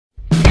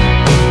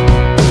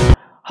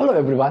Hello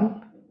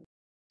everyone.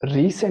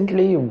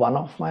 Recently, one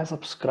of my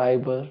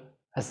subscribers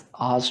has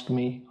asked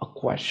me a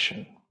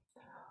question.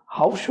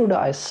 How should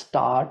I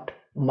start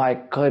my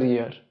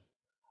career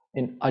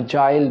in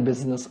agile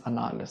business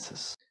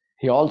analysis?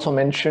 He also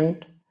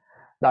mentioned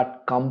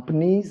that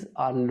companies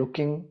are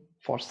looking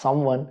for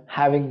someone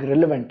having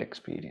relevant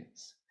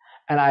experience.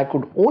 And I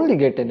could only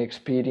get an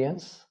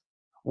experience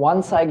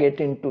once I get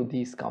into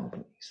these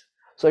companies.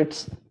 So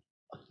it's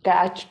a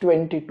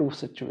catch-22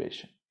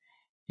 situation.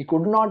 He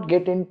could not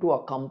get into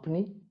a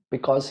company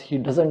because he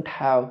doesn't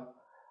have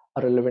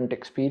a relevant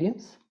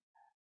experience,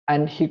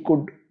 and he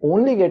could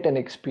only get an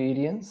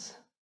experience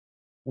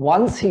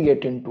once he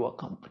get into a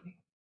company.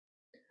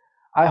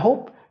 I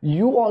hope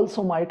you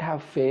also might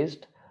have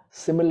faced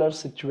similar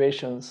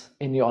situations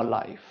in your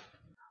life.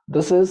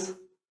 This is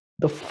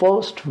the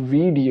first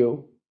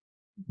video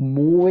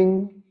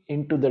moving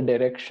into the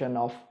direction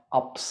of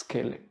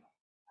upskilling,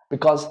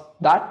 because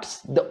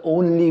that's the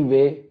only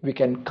way we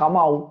can come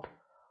out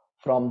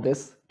from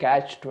this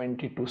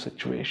catch-22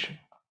 situation.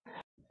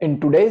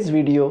 In today's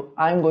video,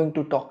 I'm going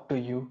to talk to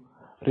you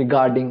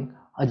regarding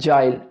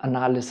Agile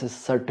Analysis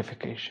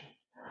Certification.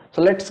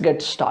 So let's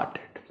get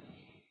started.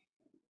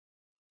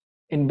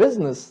 In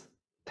business,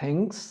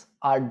 things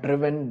are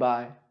driven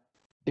by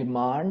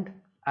demand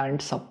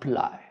and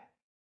supply.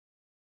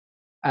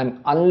 And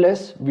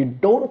unless we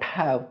don't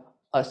have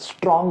a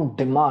strong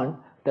demand,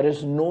 there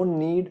is no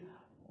need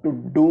to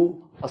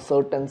do a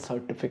certain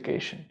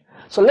certification.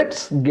 So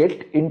let's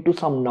get into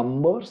some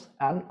numbers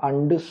and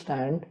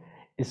understand,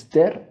 is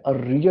there a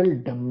real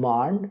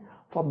demand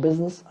for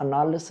business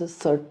analysis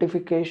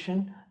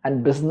certification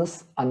and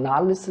business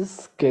analysis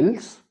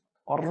skills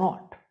or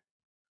not?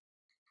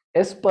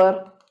 As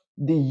per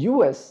the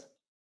US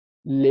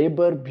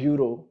Labor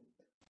Bureau,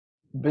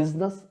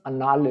 business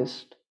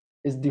analyst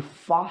is the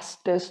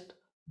fastest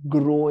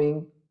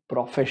growing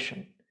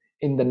profession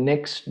in the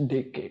next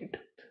decade.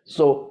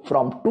 So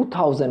from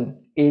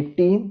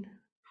 2018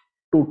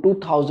 to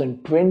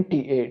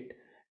 2028,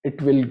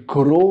 it will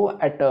grow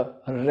at a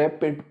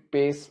rapid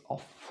pace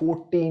of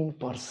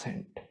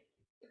 14%.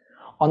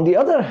 On the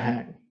other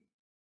hand,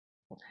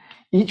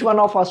 each one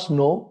of us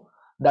know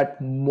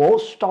that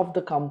most of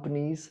the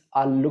companies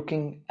are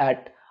looking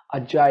at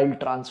agile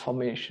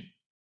transformation.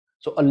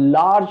 So a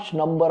large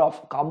number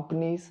of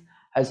companies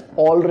has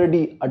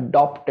already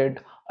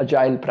adopted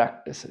agile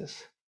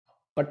practices.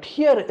 But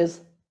here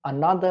is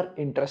another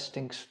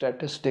interesting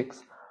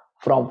statistics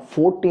from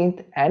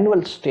 14th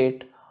annual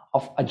state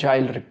of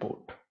agile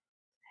report.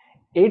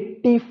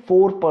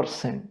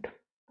 84%,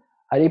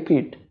 I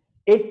repeat,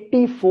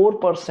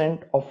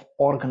 84% of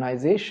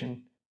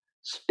organization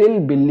still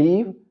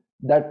believe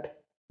that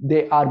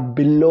they are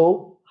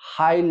below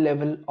high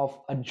level of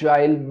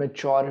agile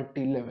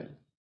maturity level,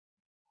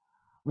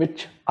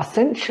 which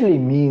essentially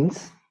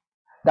means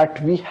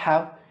that we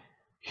have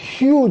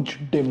huge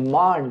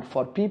demand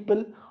for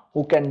people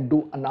who can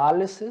do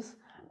analysis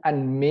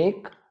and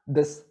make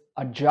this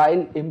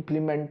agile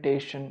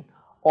implementation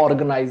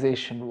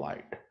organization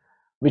wide,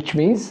 which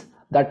means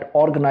that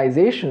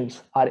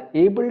organizations are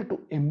able to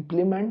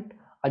implement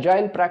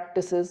agile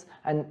practices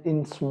and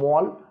in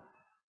small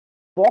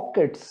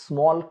pockets,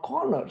 small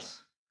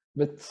corners,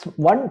 with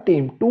one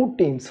team, two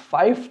teams,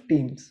 five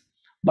teams,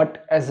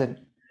 but as an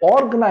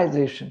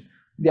organization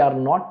they are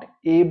not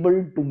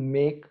able to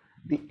make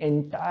the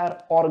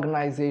entire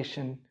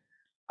organization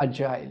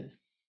agile.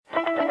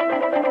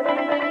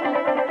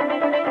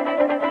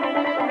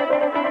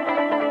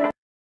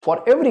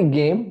 For every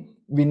game,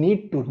 we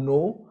need to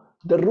know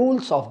the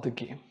rules of the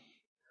game.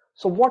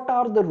 So what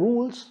are the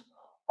rules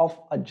of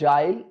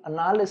Agile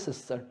Analysis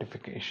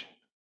Certification?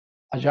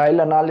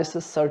 Agile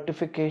Analysis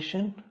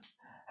Certification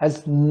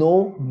has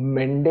no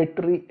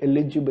mandatory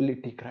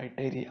eligibility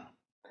criteria.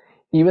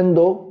 Even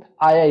though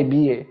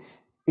IIBA,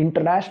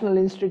 International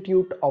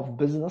Institute of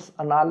Business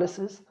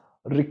Analysis,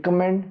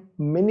 recommend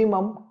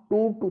minimum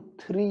 2 to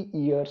 3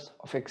 years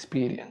of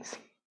experience.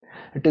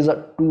 It is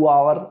a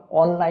 2-hour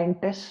online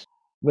test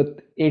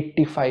with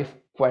 85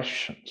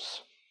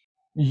 questions.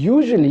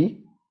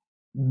 Usually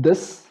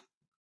this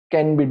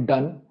can be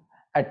done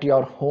at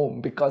your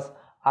home, because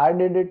I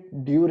did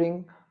it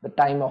during the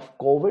time of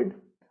COVID.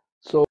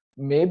 So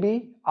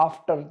maybe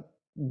after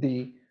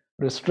the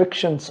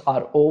restrictions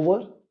are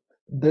over,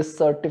 this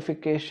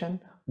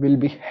certification will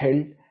be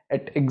held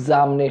at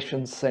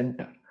examination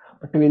center,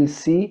 but we'll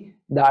see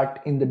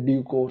that in the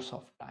due course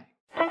of time.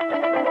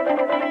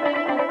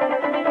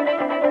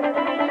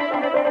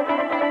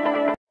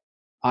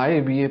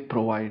 IABA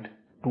provide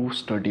two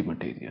study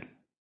material.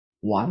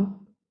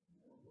 One,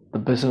 the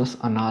business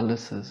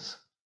analysis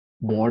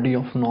body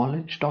of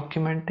knowledge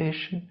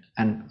documentation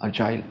and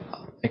agile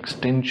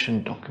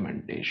extension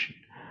documentation.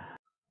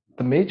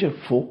 The major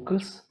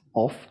focus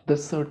of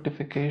this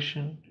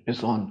certification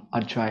is on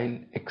agile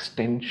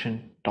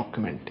extension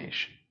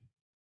documentation.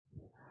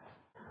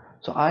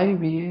 So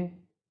IBA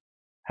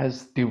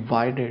has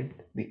divided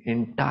the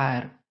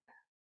entire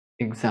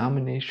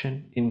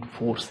examination in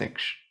 4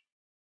 sections.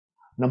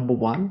 Number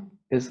 1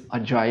 is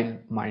agile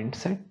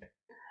mindset.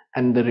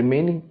 And the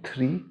remaining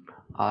three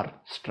are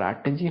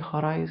strategy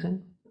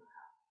horizon,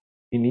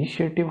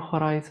 initiative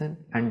horizon,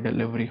 and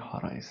delivery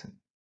horizon.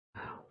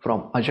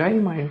 From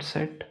agile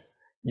mindset,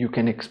 you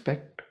can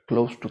expect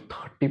close to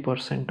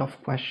 30%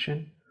 of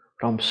question,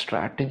 from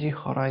strategy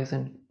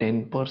horizon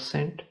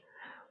 10%,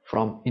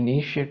 from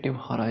initiative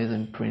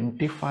horizon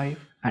 25%,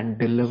 and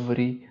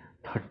delivery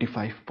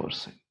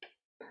 35%.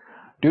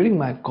 During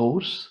my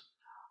course,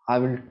 I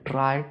will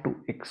try to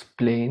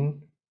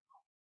explain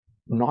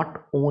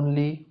not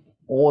only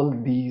all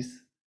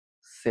these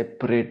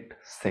separate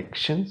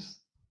sections,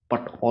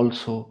 but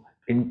also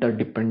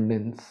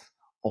interdependence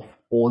of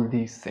all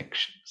these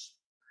sections.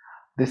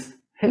 This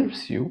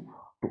helps you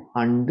to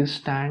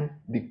understand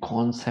the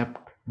concept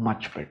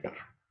much better.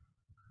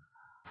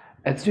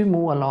 As we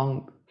move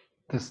along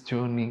this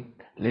journey,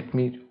 let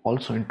me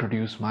also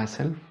introduce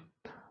myself.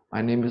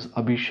 My name is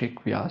Abhishek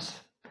Vyas,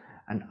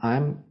 and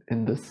I'm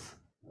in this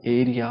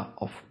area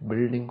of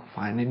building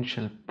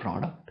financial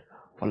product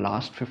for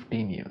last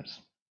 15 years.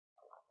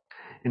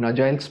 In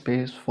agile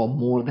space for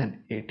more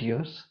than 8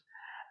 years,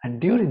 and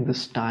during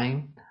this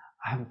time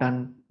I have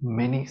done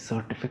many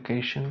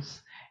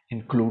certifications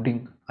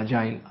including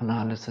Agile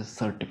Analysis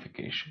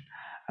Certification,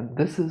 and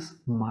this is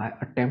my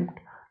attempt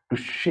to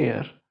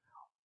share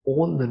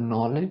all the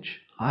knowledge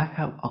I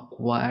have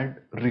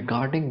acquired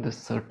regarding this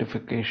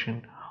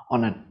certification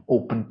on an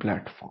open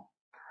platform.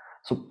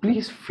 So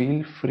please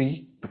feel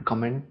free to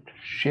comment,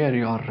 share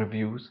your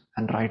reviews,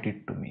 and write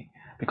it to me,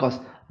 because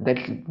that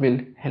will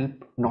help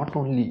not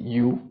only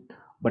you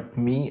but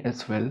me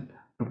as well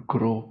to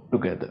grow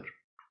together.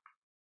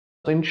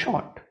 So in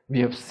short, we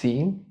have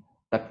seen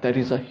that there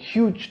is a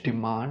huge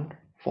demand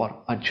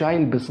for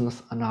agile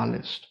business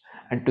analyst,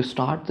 and to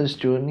start this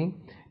journey,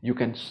 you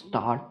can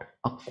start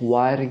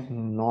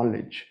acquiring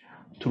knowledge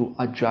through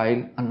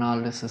Agile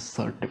Analysis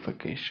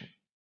Certification.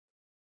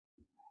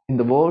 In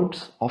the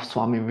words of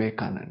Swami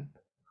Vivekananda,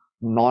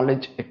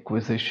 knowledge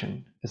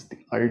acquisition is the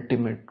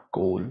ultimate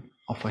goal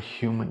of a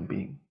human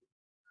being.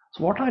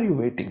 So what are you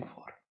waiting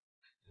for?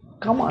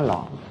 Come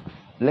along,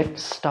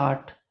 let's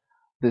start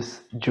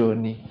this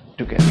journey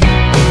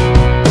together.